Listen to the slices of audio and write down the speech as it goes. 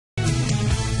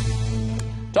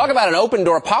Talk about an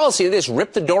open-door policy that just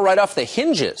ripped the door right off the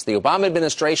hinges. The Obama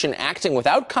administration, acting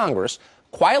without Congress,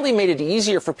 quietly made it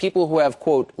easier for people who have,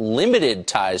 quote, limited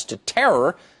ties to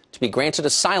terror to be granted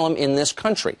asylum in this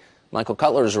country. Michael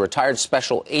Cutler is a retired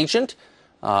special agent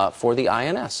for the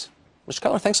INS. Mr.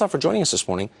 Cutler, thanks a lot for joining us this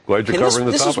morning. Glad you're covering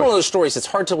the topic. This is one of those stories it's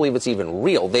hard to believe it's even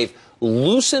real. They've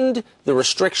loosened the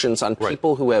restrictions on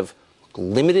people who have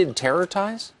limited terror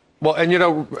ties? Well, and, you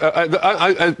know,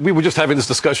 we were just having this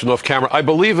discussion off camera. I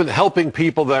believe in helping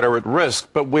people that are at risk,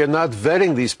 but we're not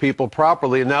vetting these people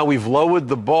properly. And now we've lowered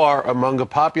the bar among a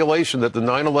population that the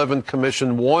 9/11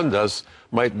 Commission warned us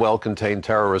might well contain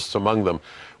terrorists among them.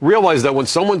 Realize that when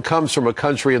someone comes from a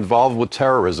country involved with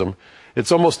terrorism,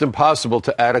 it's almost impossible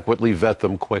to adequately vet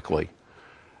them quickly.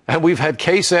 And we've had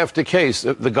case after case.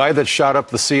 The guy that shot up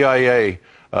the CIA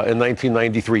in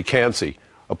 1993, Cansey,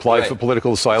 applied for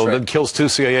political asylum, then kills 2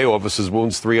 CIA officers,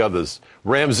 wounds 3 others.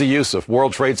 Ramzi Youssef,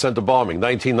 World Trade Center bombing,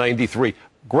 1993.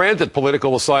 Granted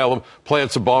political asylum,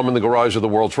 plants a bomb in the garage of the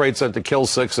World Trade Center, kills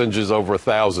 6, injures over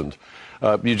 1,000.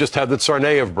 You just had the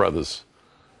Tsarnaev brothers,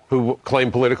 who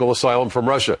claimed political asylum from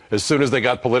Russia. As soon as they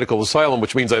got political asylum,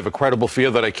 which means I have a credible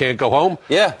fear that I can't go home,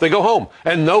 they go home.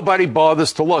 And nobody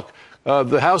bothers to look.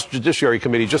 The House Judiciary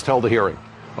Committee just held a hearing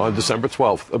on December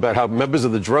 12th about how members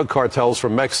of the drug cartels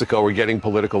from Mexico are getting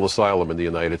political asylum in the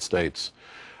United States.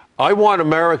 I want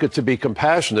America to be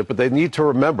compassionate, but they need to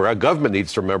remember, our government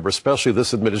needs to remember, especially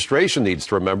this administration needs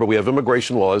to remember, we have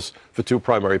immigration laws for 2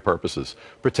 primary purposes: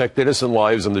 protect innocent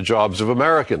lives and the jobs of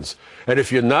Americans. And if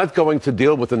you're not going to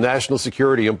deal with the national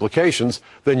security implications,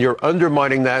 then you're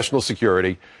undermining national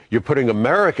security, you're putting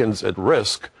Americans at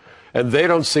risk, and they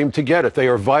don't seem to get it. They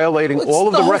are violating all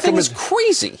of the recommendations. The whole thing is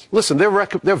crazy. Listen,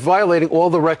 they're violating all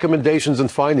the recommendations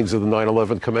and findings of the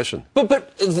 9/11 Commission.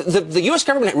 But the U.S.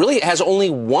 government really has only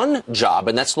one job,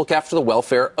 and that's to look after the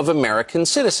welfare of American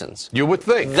citizens. You would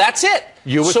think. That's it.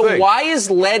 You would think. So why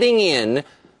is letting in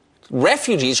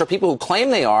refugees or people who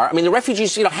claim they are? I mean, the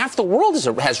refugees, you know, half the world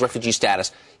has refugee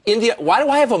status. India, why do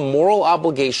I have a moral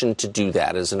obligation to do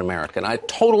that as an American? I'm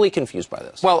totally confused by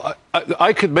this. Well,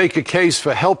 I could make a case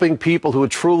for helping people who are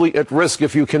truly at risk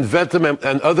if you can vet them,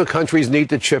 and other countries need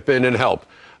to chip in and help.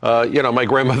 You know, my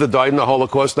grandmother died in the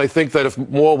Holocaust, and I think that if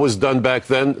more was done back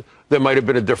then, there might have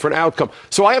been a different outcome.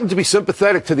 So I happen to be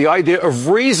sympathetic to the idea of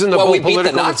reasonable political... Well, we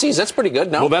beat the Nazis. That's pretty good,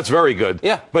 no? Well, that's very good.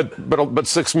 Yeah. But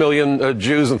 6 million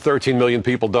Jews and 13 million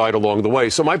people died along the way.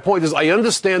 So my point is, I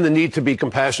understand the need to be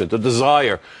compassionate, the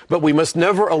desire, but we must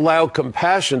never allow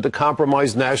compassion to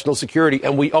compromise national security,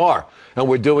 and we are. And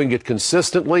we're doing it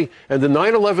consistently. And the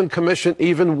 9/11 Commission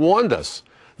even warned us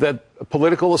that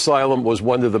political asylum was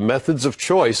one of the methods of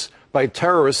choice by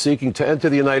terrorists seeking to enter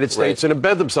the United States and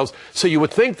embed themselves. So you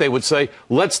would think they would say,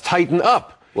 let's tighten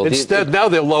up. Well, Instead, now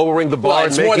they're lowering the bar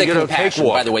and making it a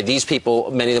cakewalk. By the way, these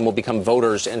people, many of them will become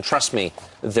voters, and trust me,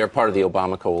 they're part of the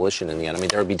Obama coalition in the end. I mean,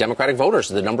 there would be Democratic voters.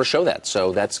 The numbers show that,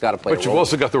 so that's got to play a role. But you've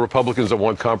also got the Republicans that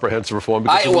want comprehensive reform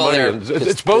because of the money.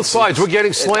 It's both sides. We're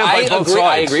getting slammed by both sides.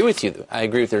 I agree with you. I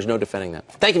agree. There's no defending that.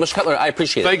 Thank you, Mr. Cutler. I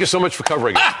appreciate it. Thank you so much for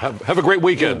covering it. Have a great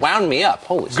weekend. You wound me up.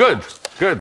 Holy Good.